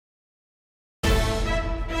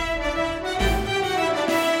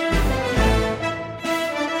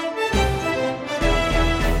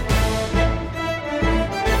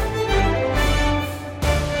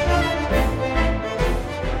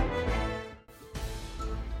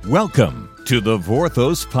Welcome to the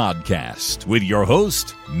Vorthos Podcast with your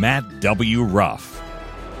host, Matt W. Ruff.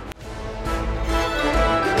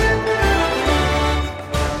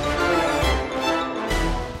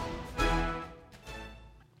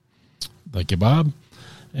 Thank you, Bob.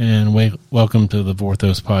 And welcome to the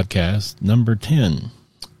Vorthos Podcast, number 10.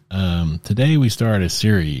 Today we start a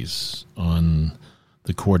series on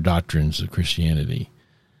the core doctrines of Christianity.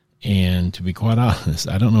 And to be quite honest,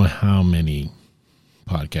 I don't know how many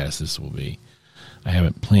podcasts this will be. I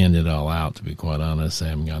haven't planned it all out, to be quite honest. I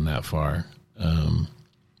haven't gone that far. But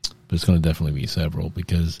it's going to definitely be several,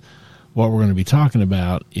 because what we're going to be talking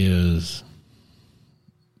about is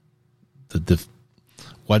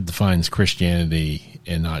what defines Christianity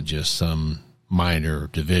and not just some minor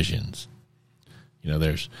divisions. You know,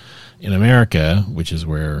 there's in America, which is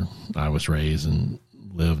where I was raised and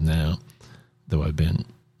live now, though I've been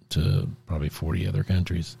to probably 40 other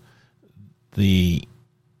countries, the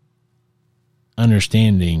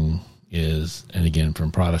understanding is, and again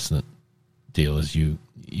from Protestant deal, is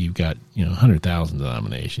you've got 100,000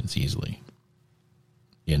 denominations easily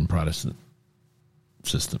in Protestant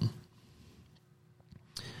system.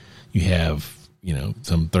 You have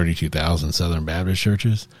some 32,000 Southern Baptist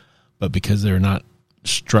churches, but because they're not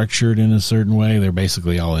structured in a certain way, they're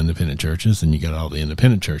basically all independent churches. And you got all the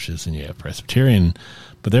independent churches, and you have Presbyterian,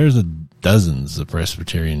 but there's dozens of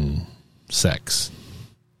Presbyterian sects.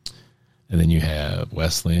 And then you have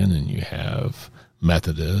Wesleyan, and you have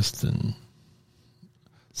Methodist and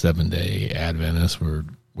Seventh-day Adventists,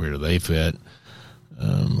 where do they fit?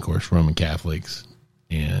 Of course, Roman Catholics.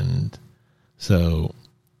 And so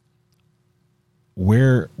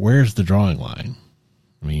where's the drawing line?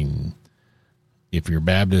 I mean, if you're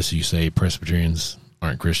Baptist, you say Presbyterians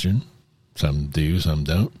aren't Christian. Some do, some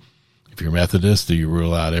don't. If you're Methodist, do you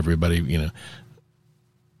rule out everybody?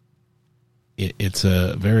 It's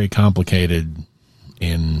a very complicated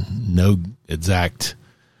and no exact,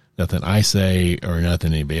 nothing I say or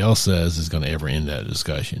nothing anybody else says is going to ever end that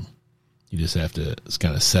discussion. You just have to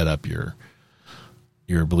kind of set up your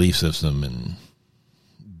belief system and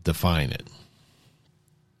define it.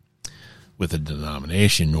 With a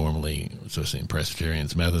denomination, normally, especially in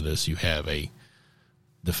Presbyterians, Methodists, you have a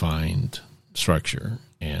defined structure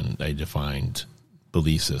and a defined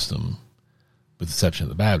belief system, with the exception of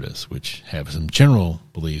the Baptists, which have some general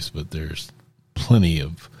beliefs, but there's plenty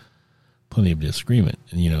of disagreement.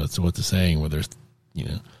 And it's what's the saying, where there's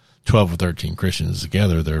 12 or 13 Christians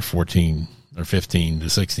together, there are 14 or 15 to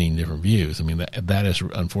 16 different views. I mean, that is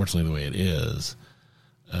unfortunately the way it is.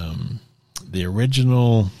 The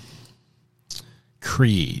original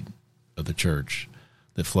creed of the church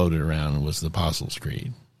that floated around was the Apostles'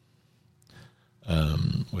 Creed,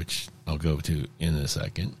 which I'll go to in a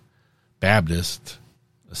second. Baptists,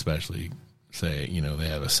 especially, say, they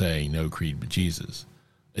have a saying, no creed but Jesus.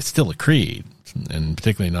 It's still a creed, and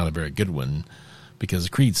particularly not a very good one, because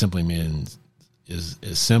a creed simply means is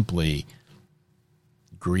simply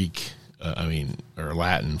Greek, or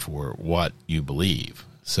Latin for what you believe.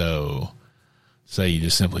 So, say you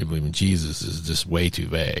just simply believe in Jesus is just way too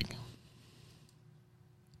vague.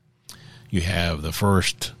 You have the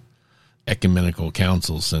first ecumenical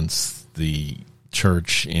council since the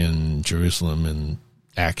church in Jerusalem in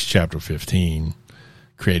Acts chapter 15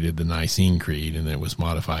 created the Nicene Creed, and it was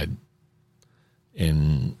modified.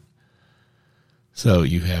 And so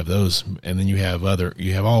you have those, and then you have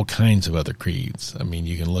all kinds of other creeds. I mean,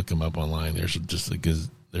 you can look them up online. There's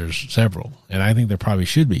several, and I think there probably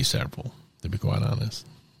should be several, to be quite honest.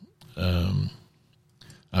 I'm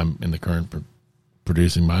in the current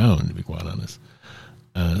producing my own, to be quite honest.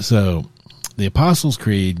 So the Apostles'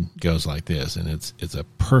 Creed goes like this, and it's a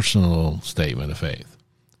personal statement of faith.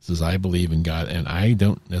 It says, I believe in God, and I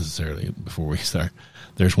don't necessarily, before we start,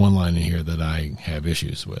 there's one line in here that I have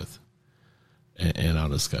issues with, and I'll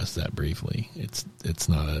discuss that briefly. It's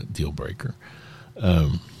not a deal breaker.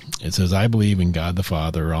 It says, I believe in God the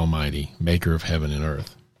Father Almighty, maker of heaven and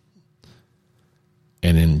earth,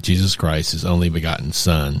 and in Jesus Christ, his only begotten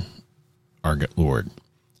Son, our Lord.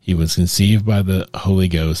 He was conceived by the Holy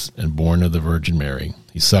Ghost and born of the Virgin Mary.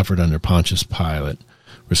 He suffered under Pontius Pilate,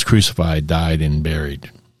 was crucified, died, and buried.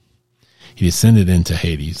 He descended into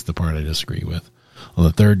Hades, the part I disagree with. On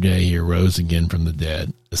the third day he arose again from the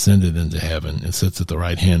dead, ascended into heaven, and sits at the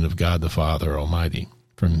right hand of God the Father Almighty.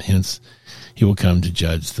 From hence he will come to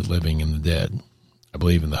judge the living and the dead. I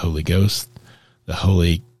believe in the Holy Ghost, the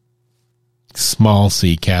Holy small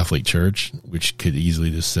c Catholic Church, which could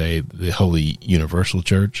easily just say the Holy Universal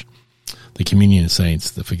Church, the communion of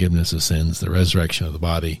saints, the forgiveness of sins, the resurrection of the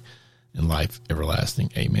body, and life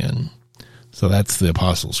everlasting. Amen. So that's the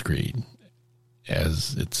Apostles' Creed.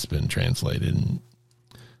 as it's been translated.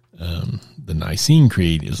 The Nicene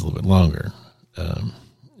Creed is a little bit longer,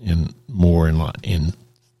 and more in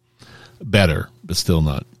better, but still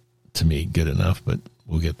not, to me, good enough, but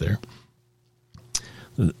we'll get there.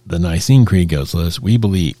 The Nicene Creed goes like this: we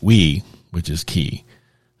believe, which is key,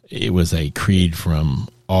 it was a creed from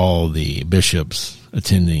all the bishops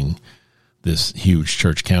attending this huge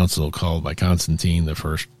church council called by Constantine, the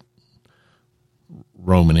first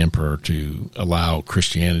Roman emperor, to allow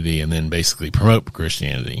Christianity and then basically promote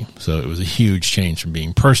Christianity. So it was a huge change from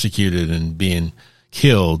being persecuted and being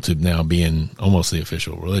killed to now being almost the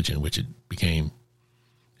official religion, which it became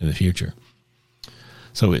in the future.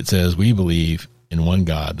 So it says, we believe in one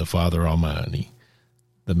God, the Father Almighty,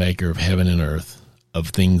 the maker of heaven and earth, of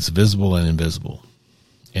things visible and invisible,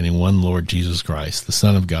 and in one Lord Jesus Christ, the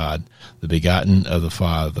Son of God, the begotten of the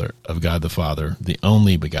Father, of God the Father, the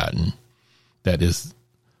only begotten, that is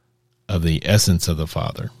of the essence of the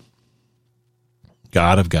Father,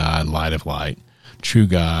 God of God, light of light, true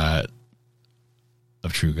God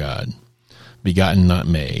of true God, begotten, not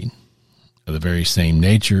made, of the very same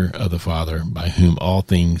nature of the Father, by whom all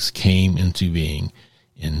things came into being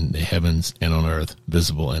in the heavens and on earth,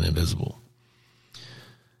 visible and invisible,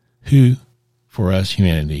 who for us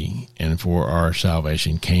humanity and for our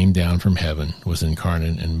salvation came down from heaven, was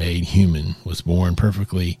incarnate and made human, was born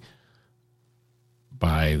perfectly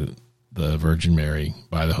by the Virgin Mary,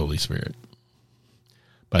 by the Holy Spirit,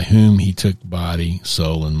 by whom he took body,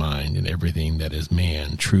 soul, and mind, and everything that is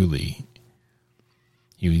man truly.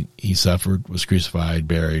 He suffered, was crucified,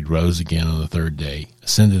 buried, rose again on the third day,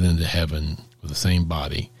 ascended into heaven with the same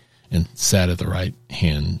body, and sat at the right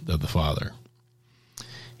hand of the Father.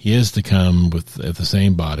 He is to come at the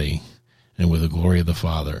same body and with the glory of the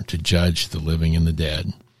Father to judge the living and the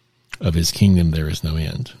dead. Of his kingdom there is no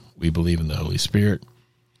end. We believe in the Holy Spirit,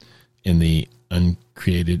 in the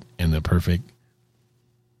uncreated and the perfect,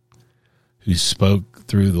 who spoke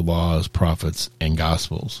through the laws, prophets, and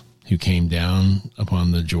gospels, who came down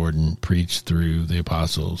upon the Jordan, preached through the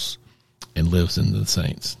apostles, and lives in the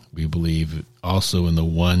saints. We believe also in the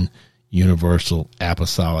one universal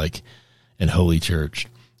apostolic and holy church,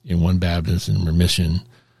 in one baptism and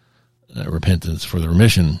repentance for the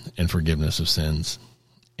remission and forgiveness of sins,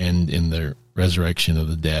 and in the resurrection of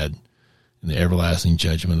the dead, in the everlasting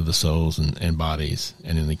judgment of the souls and bodies,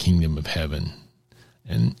 and in the kingdom of heaven,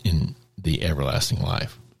 and in the everlasting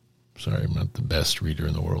life. Sorry, I'm not the best reader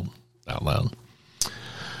in the world out loud.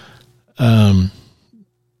 The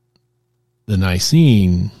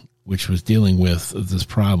Nicene, which was dealing with this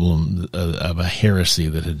problem of a heresy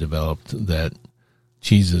that had developed, that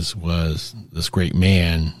Jesus was this great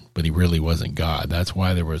man, but he really wasn't God. That's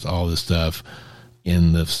why there was all this stuff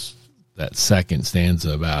in that second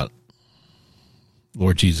stanza about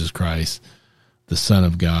Lord Jesus Christ, the Son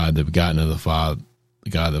of God, the begotten of the Father,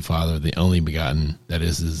 God the Father, the only begotten, that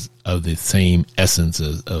is of the same essence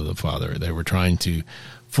of the Father. They were trying to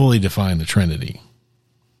fully define the Trinity.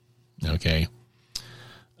 Okay?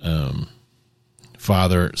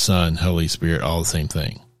 Father, Son, Holy Spirit, all the same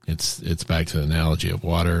thing. It's back to the analogy of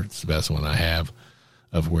water. It's the best one I have,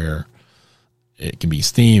 of where it can be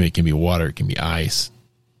steam, it can be water, it can be ice,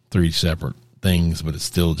 three separate things, but it's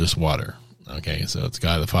still just water. Okay, so it's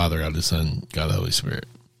God the Father, God the Son, God the Holy Spirit.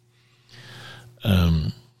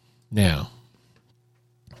 Now,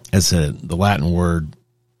 as I said, the Latin word,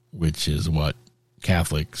 which is what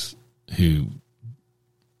Catholics who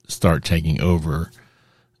start taking over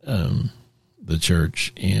the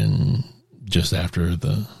church in just after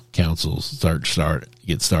the councils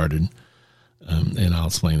get started, and I'll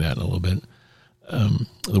explain that in a little bit.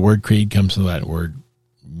 The word creed comes from that word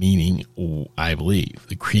meaning I believe.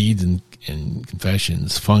 The creeds and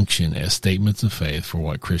confessions function as statements of faith for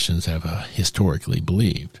what Christians have historically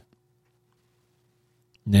believed.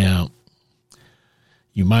 Now,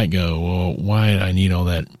 you might go, well, why do I need all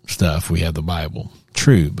that stuff? We have the Bible.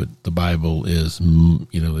 True, but the Bible is,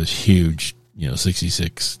 this huge,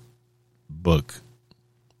 66 book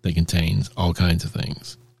that contains all kinds of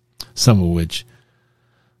things, some of which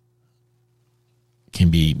can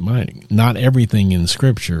be minor. Not everything in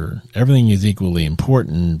Scripture, everything is equally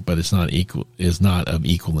important, but it's not of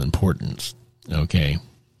equal importance. Okay.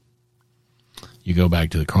 You go back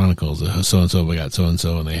to the Chronicles, so-and-so begot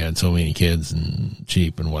so-and-so, and they had so many kids and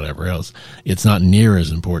sheep and whatever else. It's not near as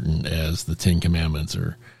important as the Ten Commandments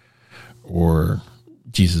or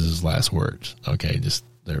Jesus' last words. Okay, just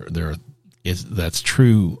that's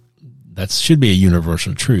true. That should be a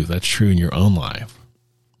universal truth. That's true in your own life.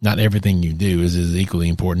 Not everything you do is as equally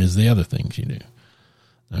important as the other things you do.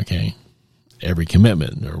 Okay? Every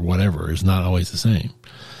commitment or whatever is not always the same.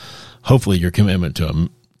 hopefully your commitment to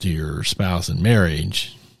your spouse in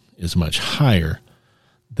marriage is much higher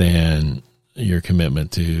than your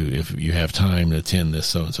commitment to, if you have time to attend this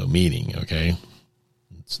so-and-so meeting, okay?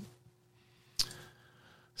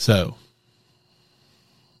 So,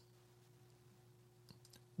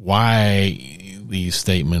 why these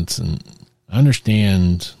statements? And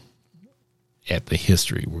understand at the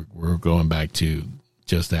history, we're going back to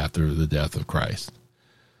just after the death of Christ.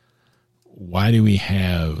 Why do we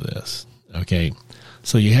have this? Okay,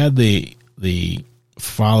 so you had the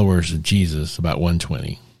followers of Jesus, about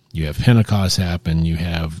 120. You have Pentecost happen. You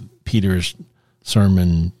have Peter's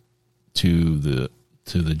sermon to the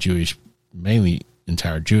Jewish, mainly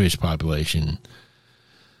entire Jewish population,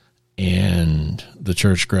 and the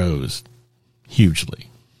church grows hugely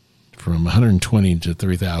from 120 to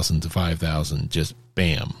 3,000 to 5,000. Just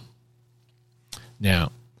bam.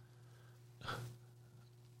 Now,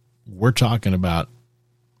 we're talking about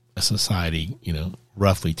a society,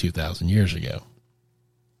 roughly 2,000 years ago.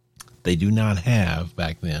 They do not have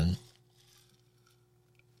back then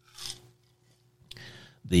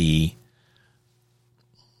the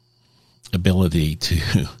ability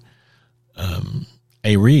to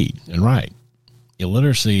read and write.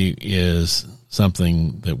 Illiteracy is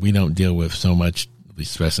something that we don't deal with so much,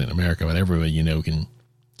 especially in America, but everybody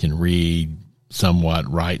can read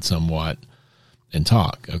somewhat, write somewhat, and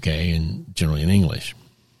talk, okay, and generally in English.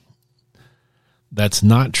 That's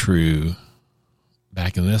not true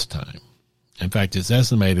back in this time. In fact, it's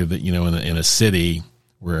estimated that, in a city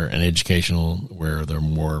where where they're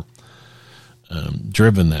more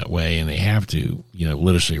driven that way and they have to,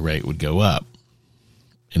 literacy rate would go up.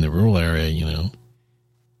 In the rural area,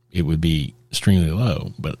 it would be extremely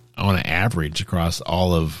low. But on an average across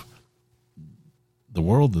all of the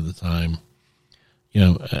world at the time,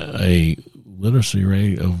 a literacy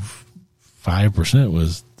rate of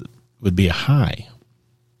 5% would be a high.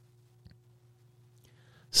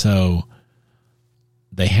 So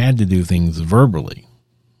they had to do things verbally.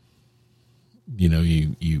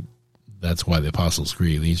 That's why the Apostles'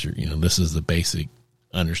 Creed, this is the basic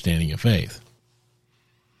understanding of faith.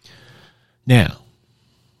 Now,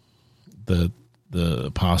 the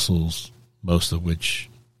apostles,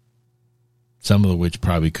 some of which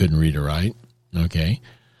probably couldn't read or write, okay,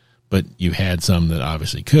 but you had some that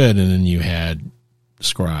obviously could, and then you had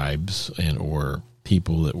scribes or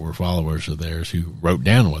people that were followers of theirs who wrote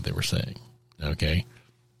down what they were saying, okay?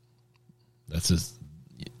 That's just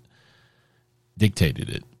dictated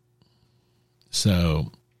it.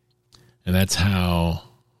 So, and that's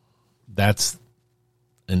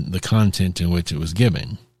and the content in which it was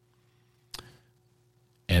given.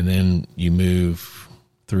 And then you move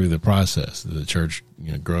through the process. The church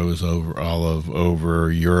grows over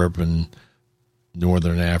Europe and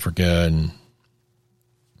Northern Africa and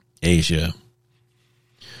Asia.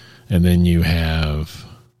 And then you have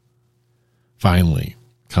finally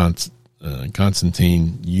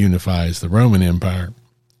Constantine unifies the Roman Empire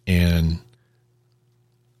and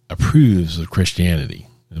approves of Christianity,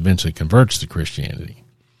 eventually converts to Christianity.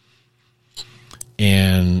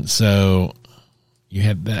 And so you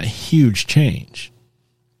had that huge change.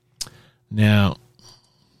 Now,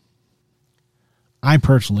 I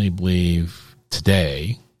personally believe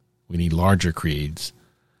today we need larger creeds,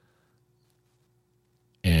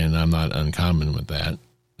 and I'm not uncommon with that.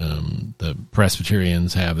 The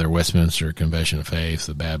Presbyterians have their Westminster Confession of Faith.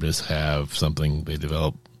 The Baptists have something they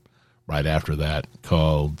developed right after that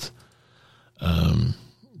called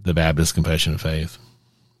the Baptist Confession of Faith.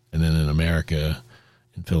 And then in America,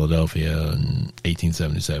 in Philadelphia in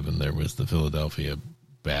 1877, there was the Philadelphia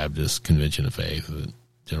Baptist Convention of Faith that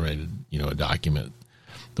generated, a document.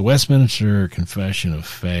 The Westminster Confession of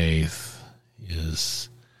Faith is,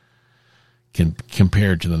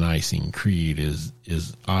 compared to the Nicene Creed, is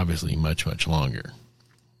obviously much, much longer.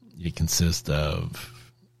 It consists of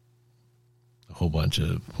a whole bunch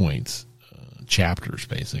of points, chapters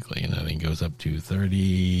basically, and I think it goes up to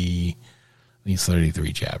 33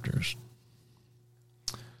 chapters.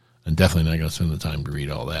 I'm definitely not going to spend the time to read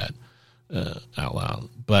all that out loud.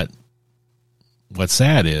 But what's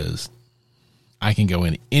sad is I can go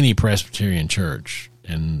in any Presbyterian church,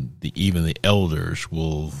 and even the elders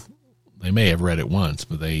they may have read it once,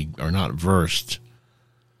 but they are not versed,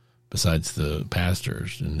 besides the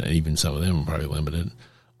pastors, and even some of them are probably limited,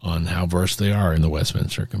 on how versed they are in the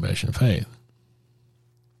Westminster Confession of Faith.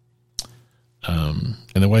 And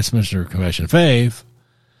the Westminster Confession of Faith,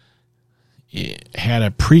 it had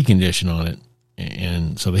a precondition on it.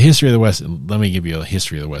 And so the history of let me give you a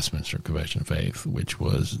history of the Westminster Confession of Faith, which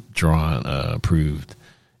was approved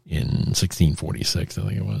in 1646, I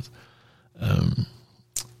think it was.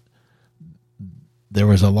 there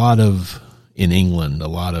was a lot of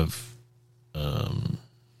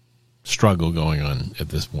struggle going on at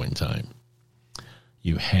this point in time.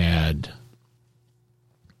 You had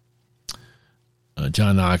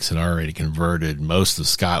John Knox had already converted most of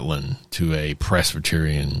Scotland to a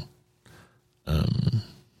Presbyterian. They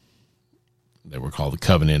were called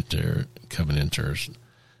the Covenanters,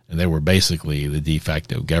 and they were basically the de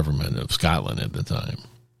facto government of Scotland at the time.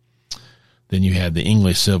 Then you had the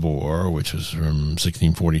English Civil War, which was from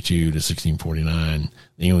 1642 to 1649.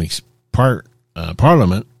 The English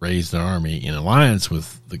Parliament raised an army in alliance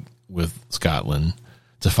with Scotland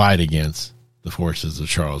to fight against the forces of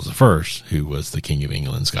Charles I, who was the King of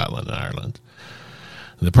England, Scotland, and Ireland.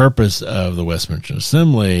 The purpose of the Westminster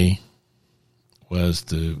Assembly was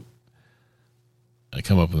to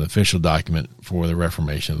come up with an official document for the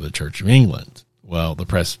Reformation of the Church of England. Well,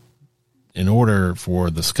 in order for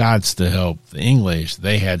the Scots to help the English,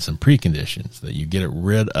 they had some preconditions that you get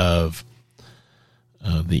rid of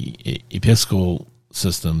the episcopal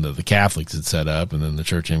system that the Catholics had set up, and then the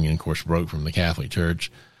Church of England, of course, broke from the Catholic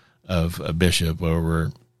Church of a bishop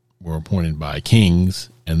were appointed by kings,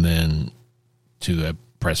 and then to a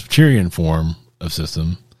Presbyterian form of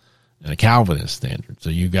system and a Calvinist standard. So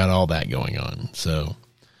you got all that going on. So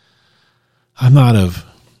I'm not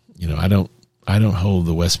I don't hold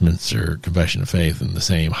the Westminster Confession of Faith in the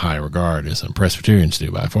same high regard as some Presbyterians do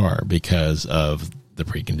by far, because of the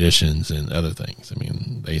preconditions and other things. I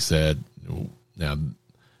mean, they said now,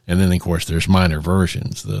 and then of course there's minor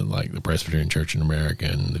versions, like the Presbyterian Church in America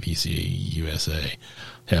and the PCA USA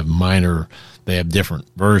they have different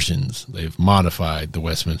versions. They've modified the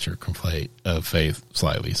Westminster Confession of Faith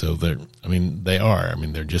slightly. So that's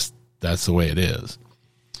the way it is.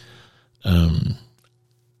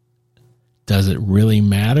 Does it really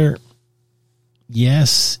matter?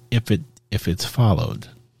 Yes, if it's followed.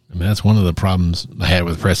 I mean, that's one of the problems I had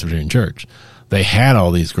with the Presbyterian Church. They had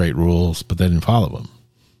all these great rules, but they didn't follow them.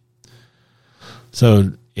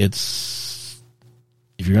 So if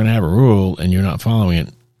you're going to have a rule and you're not following it,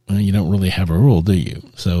 well, you don't really have a rule, do you?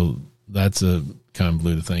 So that's a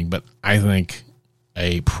convoluted thing. But I think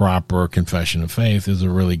a proper confession of faith is a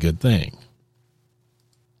really good thing.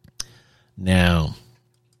 Now,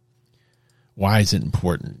 why is it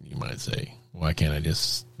important, you might say? Why can't I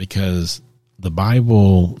because the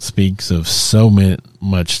Bible speaks of so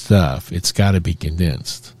much stuff, it's got to be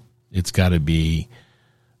condensed. It's got to be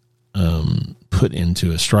put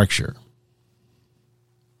into a structure.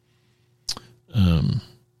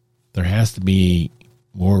 There has to be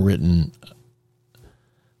more written.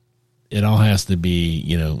 It all has to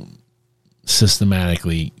be,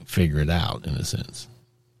 systematically figured out in a sense.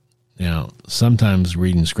 Now, sometimes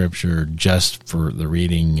reading Scripture just for the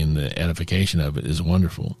reading and the edification of it is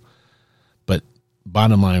wonderful. But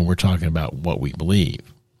bottom line, we're talking about what we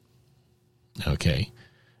believe. Okay?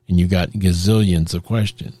 And you got gazillions of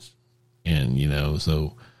questions. And,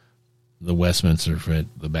 so the Westminster,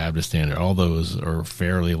 the Baptist Standard, all those are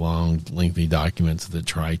fairly long, lengthy documents that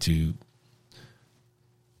try to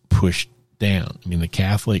push down. I mean, the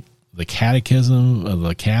Catechism of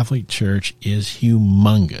the Catholic Church is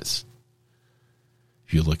humongous.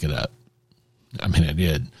 If you look it up. I mean, I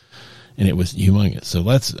did. And it was humongous. So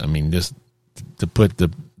just to put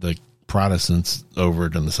the Protestants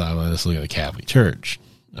over on the sideline, let's look at the Catholic Church.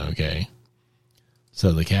 Okay.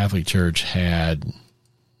 So the Catholic Church had,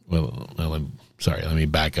 let me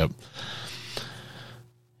back up.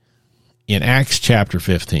 In Acts chapter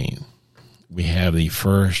 15, we have the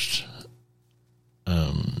first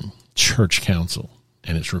church council,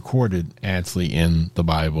 and it's recorded actually in the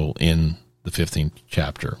Bible in the 15th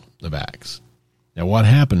chapter of Acts. Now, what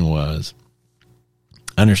happened was,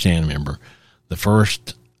 remember, the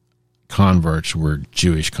first converts were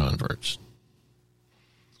Jewish converts.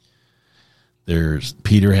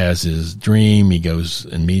 Peter has his dream. He goes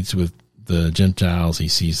and meets with the Gentiles. He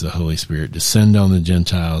sees the Holy Spirit descend on the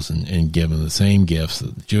Gentiles and give them the same gifts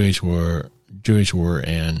that the Jewish were,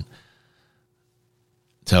 and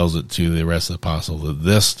tells it to the rest of the apostles that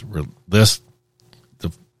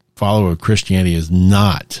the follower of Christianity is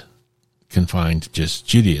not confined to just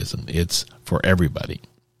Judaism. It's for everybody.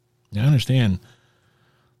 Now, I understand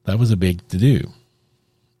that was a big to-do.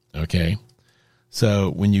 Okay?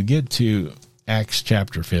 So when you get to Acts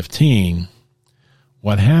chapter 15,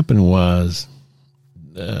 what happened was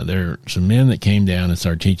there are some men that came down and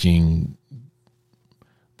started teaching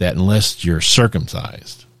that unless you're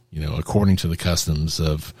circumcised, according to the customs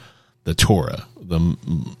of the Torah, the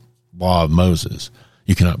law of Moses,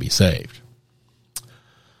 you cannot be saved.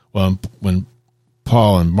 Well, when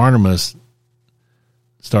Paul and Barnabas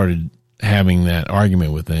started having that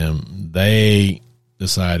argument with them, they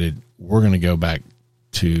decided we're going to go back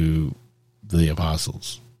to the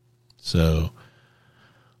apostles. So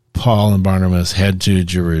Paul and Barnabas head to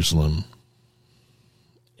Jerusalem,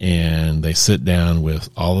 and they sit down with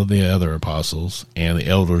all of the other apostles and the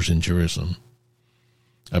elders in Jerusalem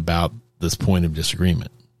about this point of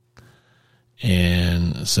disagreement.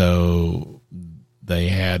 And so they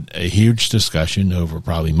had a huge discussion over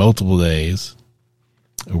probably multiple days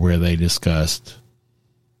where they discussed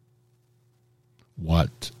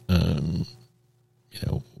what,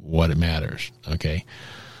 what it matters. Okay.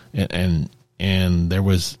 And there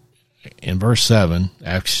was, in verse 7,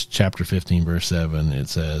 Acts chapter 15, verse 7, it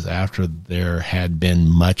says, after there had been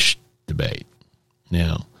much debate.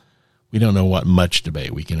 Now, we don't know what much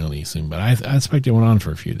debate, we can only assume, but I expect it went on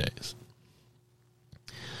for a few days.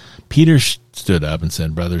 Peter stood up and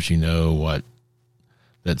said, brothers, you know what,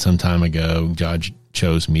 that some time ago God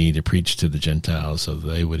chose me to preach to the Gentiles so that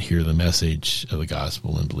they would hear the message of the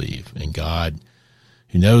gospel and believe. And God,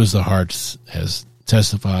 who knows the hearts, has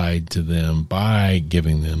testified to them by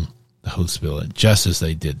giving them the Holy Spirit, just as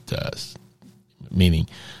they did to us. Meaning,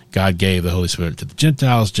 God gave the Holy Spirit to the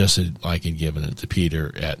Gentiles just like He'd given it to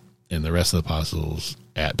Peter and the rest of the apostles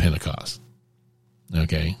at Pentecost.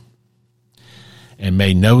 Okay? And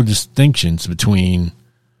made no distinctions between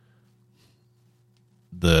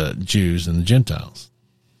the Jews and the Gentiles,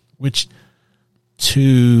 which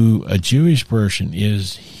to a Jewish person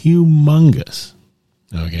is humongous.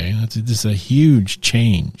 Okay? That's just a huge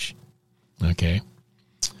change. Okay?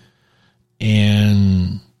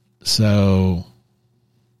 And so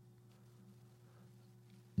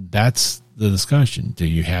that's the discussion. Do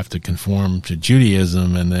you have to conform to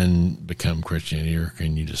Judaism and then become Christianity, or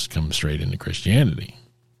can you just come straight into Christianity?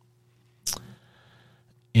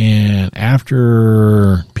 And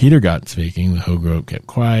after Peter got speaking, the whole group kept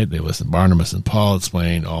quiet. They listened. Barnabas and Paul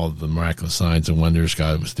explained all the miraculous signs and wonders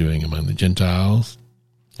God was doing among the Gentiles.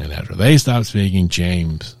 And after they stopped speaking,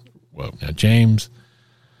 James, the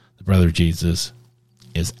brother of Jesus,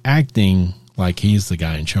 is acting like he's the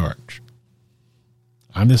guy in charge.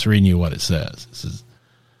 I'm just reading you what it says. It says,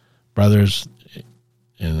 brothers,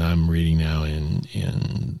 and I'm reading now in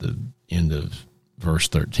the end of verse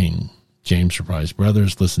 13. James replies,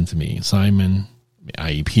 brothers, listen to me. Simon,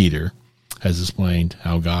 i.e. Peter, has explained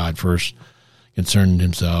how God first concerned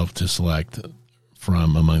himself to select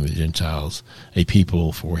from among the Gentiles a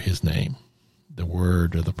people for his name. The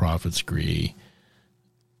word of the prophets agree.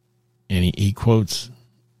 And he quotes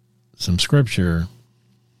some scripture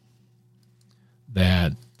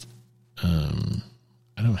that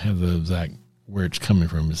I don't have the exact where it's coming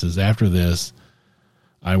from. It says, after this,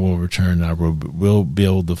 I will return. I will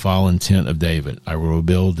build the fallen tent of David. I will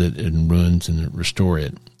rebuild it in ruins and restore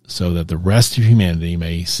it, so that the rest of humanity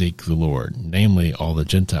may seek the Lord, namely all the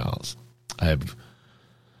Gentiles. I have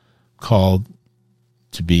called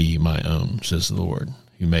to be my own, says the Lord,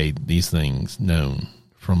 who made these things known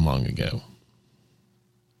from long ago.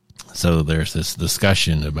 So there's this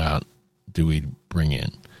discussion about, do we bring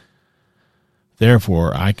in?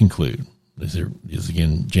 Therefore, I conclude, this is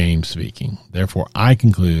again James speaking, therefore I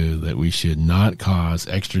conclude that we should not cause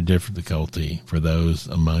extra difficulty for those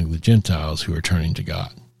among the Gentiles who are turning to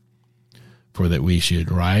God, for that we should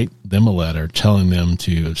write them a letter telling them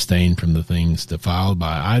to abstain from the things defiled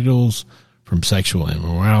by idols, from sexual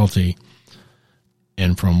immorality,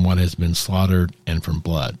 and from what has been slaughtered, and from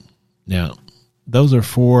blood. Now, those are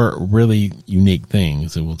four really unique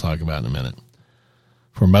things that we'll talk about in a minute.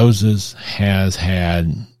 For Moses has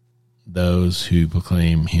had those who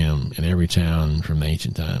proclaim him in every town from the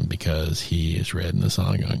ancient time, because he is read in the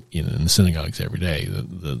synagogue, in the synagogues every day.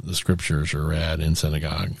 The scriptures are read in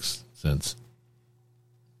synagogues since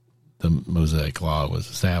the Mosaic law was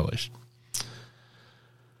established.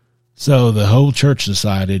 So the whole church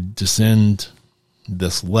decided to send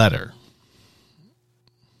this letter.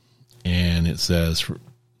 And it says,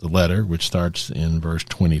 the letter, which starts in verse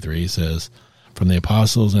 23, says, from the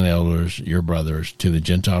apostles and elders, your brothers, to the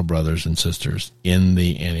Gentile brothers and sisters in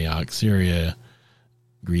the Antioch, Syria,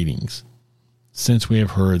 greetings. Since we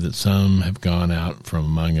have heard that some have gone out from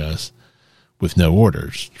among us with no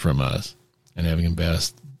orders from us, and having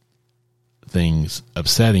confessed things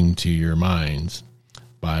upsetting to your minds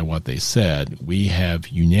by what they said, we have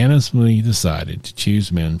unanimously decided to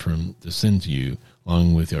choose men to send to you,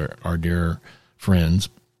 along with our dear friends,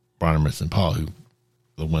 Barnabas and Paul, who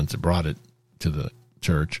the ones that brought it to the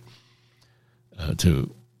church,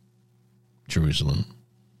 to Jerusalem.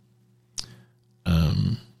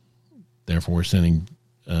 Therefore, we're sending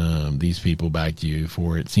these people back to you,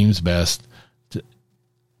 for it seems best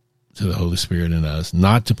to the Holy Spirit in us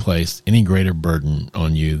not to place any greater burden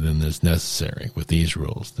on you than is necessary with these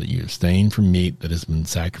rules, that you abstain from meat that has been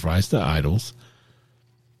sacrificed to idols,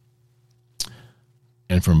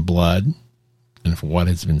 and from blood, and from what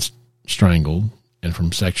has been strangled, and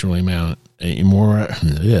from sexual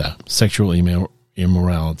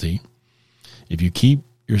immorality. If you keep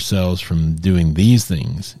yourselves from doing these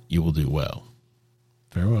things, you will do well.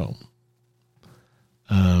 Farewell.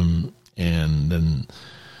 And then,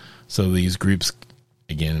 so these groups,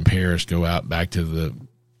 again, in Paris, go out back to the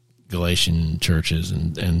Galatian churches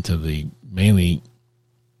and to the mainly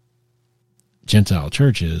Gentile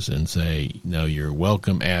churches and say, no, you're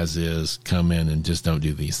welcome as is, come in and just don't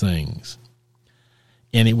do these things.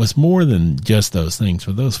 And it was more than just those things,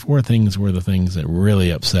 but those 4 things were the things that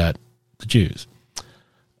really upset the Jews.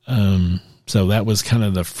 So that was kind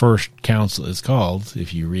of the first council. It's called,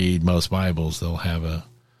 if you read most Bibles, they'll have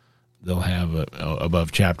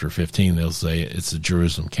above chapter 15, they'll say it's the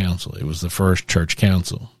Jerusalem Council. It was the first church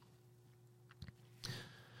council.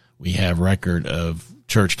 We have record of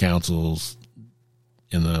church councils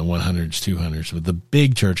in the 100s, 200s, but the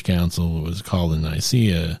big church council was called in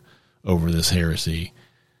Nicaea over this heresy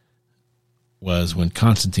was when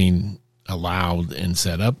Constantine allowed and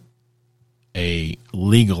set up a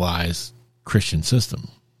legalized Christian system.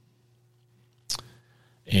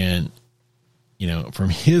 And, you know, from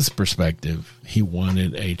his perspective, he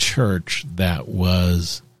wanted a church that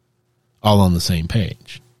was all on the same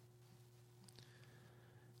page.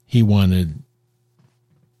 He wanted,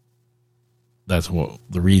 that's what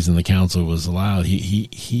the reason the council was allowed.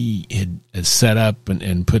 He had set up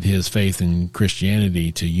and put his faith in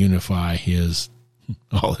Christianity to unify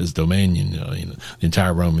all his dominion, the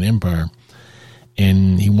entire Roman Empire.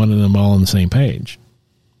 And he wanted them all on the same page.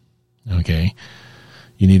 Okay.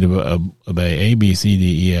 You need to obey A, B, C,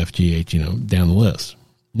 D, E, F, G, H, down the list.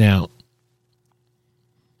 Now,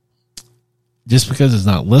 just because it's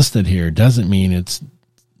not listed here doesn't mean it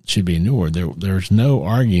should be ignored. There's no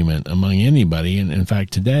argument among anybody. And in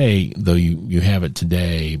fact, today, though you have it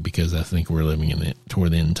today, because I think we're living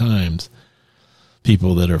toward the end times,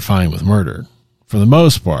 people that are fine with murder. For the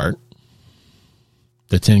most part,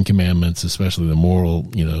 the 10 Commandments, especially the moral,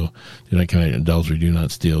 do not commit adultery, do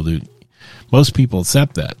not steal, most people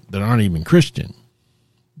accept that aren't even Christian.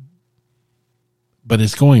 But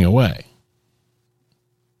it's going away.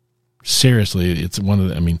 Seriously, it's one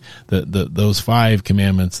of those 5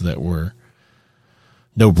 commandments that were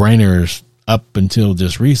no-brainers up until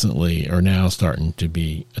just recently are now starting to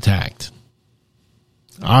be attacked.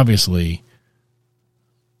 Obviously,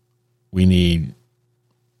 we need,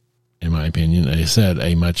 in my opinion, I said,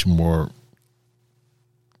 a much more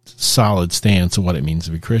solid stance of what it means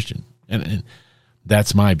to be Christian. And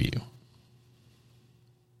that's my view.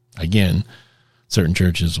 Again, certain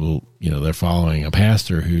churches will, they're following a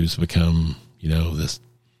pastor who's become, this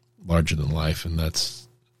larger than life. And that's,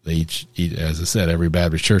 they each, as I said, every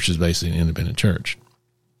Baptist church is basically an independent church.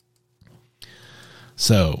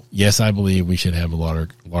 So, yes, I believe we should have a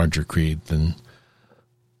larger creed than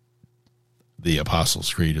the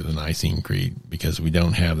Apostles' Creed or the Nicene Creed, because we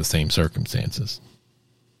don't have the same circumstances.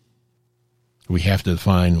 We have to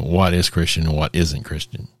define what is Christian and what isn't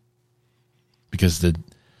Christian, because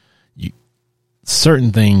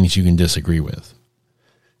certain things you can disagree with.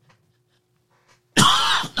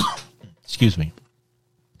 Excuse me.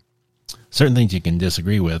 Certain things you can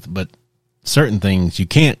disagree with, but certain things you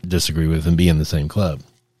can't disagree with and be in the same club.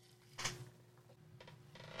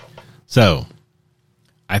 So,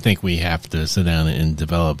 I think we have to sit down and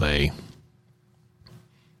develop a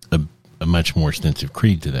much more extensive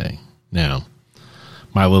creed today. Now,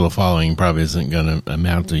 my little following probably isn't going to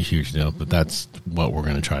amount to a huge deal, but that's what we're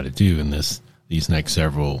going to try to do in these next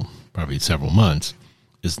several months,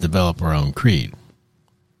 is develop our own creed.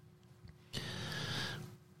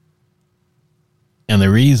 And the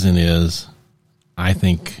reason is, I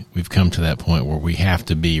think we've come to that point where we have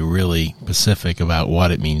to be really specific about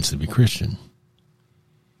what it means to be Christian.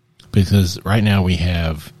 Because right now we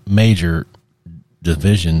have major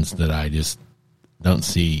divisions that I just don't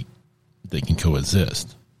see that can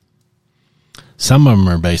coexist. Some of them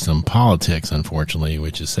are based on politics, unfortunately,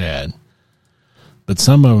 which is sad. But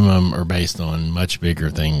some of them are based on much bigger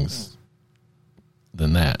things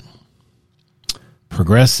than that.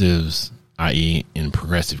 Progressives, i.e. in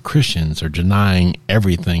progressive Christians, are denying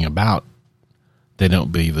everything about. They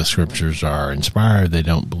don't believe the scriptures are inspired. They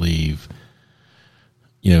don't believe,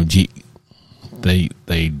 they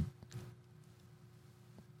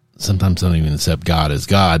sometimes don't even accept God as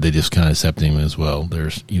God. They just kind of accept him as well.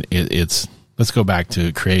 Let's go back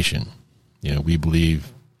to creation. We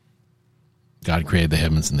believe God created the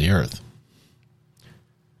heavens and the earth.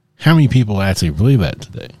 How many people actually believe that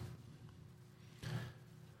today?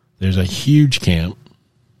 There's a huge camp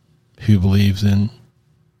who believes in,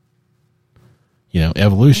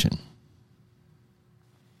 evolution.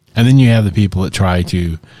 And then you have the people that try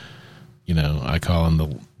to, I call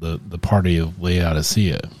them the party of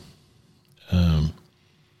Laodicea.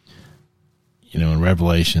 In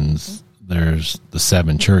Revelations, there's the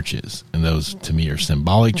 7 churches, and those to me are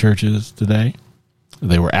symbolic churches today.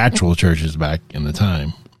 They were actual churches back in the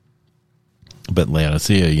time. But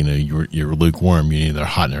Laodicea, you're lukewarm. You're neither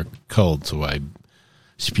hot nor cold, so I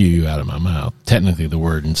spew you out of my mouth. Technically, the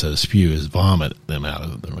word instead of spew is vomit them out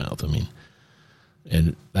of their mouth.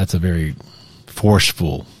 And that's a very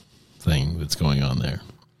forceful thing that's going on there.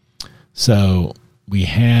 So we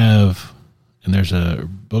have, and there's a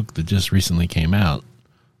book that just recently came out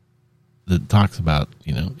that talks about,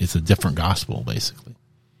 it's a different gospel, basically.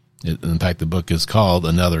 In fact, the book is called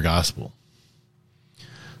Another Gospel.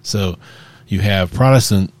 So you have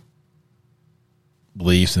Protestant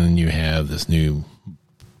beliefs, and then you have this new,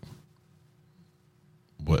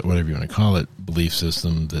 whatever you want to call it, belief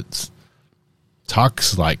system that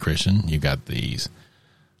talks like Christian. You got these,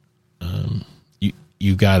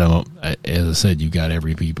 you got them, as I said, you got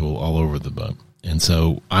every people all over the book. And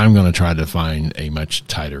so I'm going to try to find a much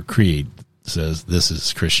tighter creed that says this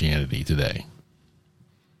is Christianity today.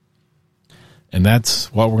 And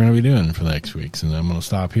that's what we're going to be doing for the next weeks. And I'm going to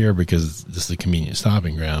stop here because this is a convenient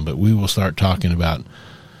stopping ground. But we will start talking about,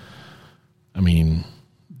 the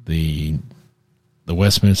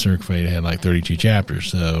Westminster Confession had like 32 chapters.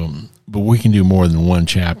 So, but we can do more than one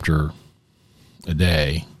chapter a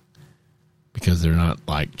day because they're not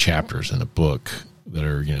like chapters in a book that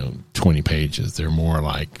are, 20 pages. They're more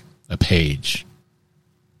like a page.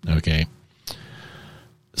 Okay.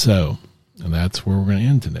 So, and that's where we're going to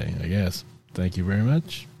end today, I guess. Thank you very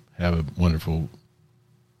much. Have a wonderful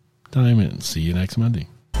time and see you next Monday.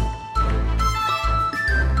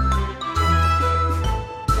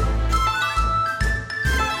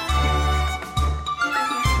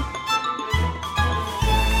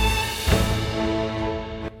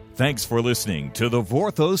 Thanks for listening to the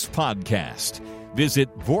Vorthos Podcast. Visit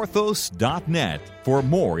vorthos.net for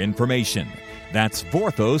more information. That's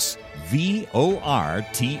Vorthos,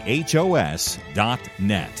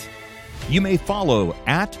 VORTHOS.net. You may follow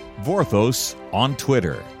 @Vorthos on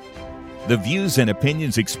Twitter. The views and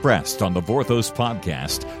opinions expressed on the Vorthos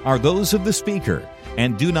Podcast are those of the speaker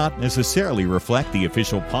and do not necessarily reflect the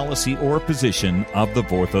official policy or position of the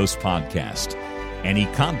Vorthos Podcast. Any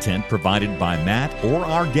content provided by Matt or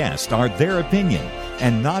our guest are their opinion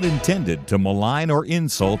and not intended to malign or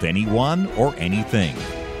insult anyone or anything.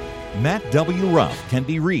 Matt W. Ruff can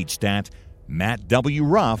be reached at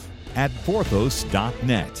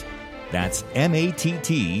mattwruff@vorthos.net. That's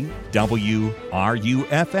MATTWRUFF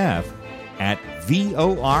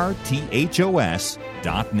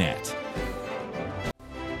 @VORTHOS.net.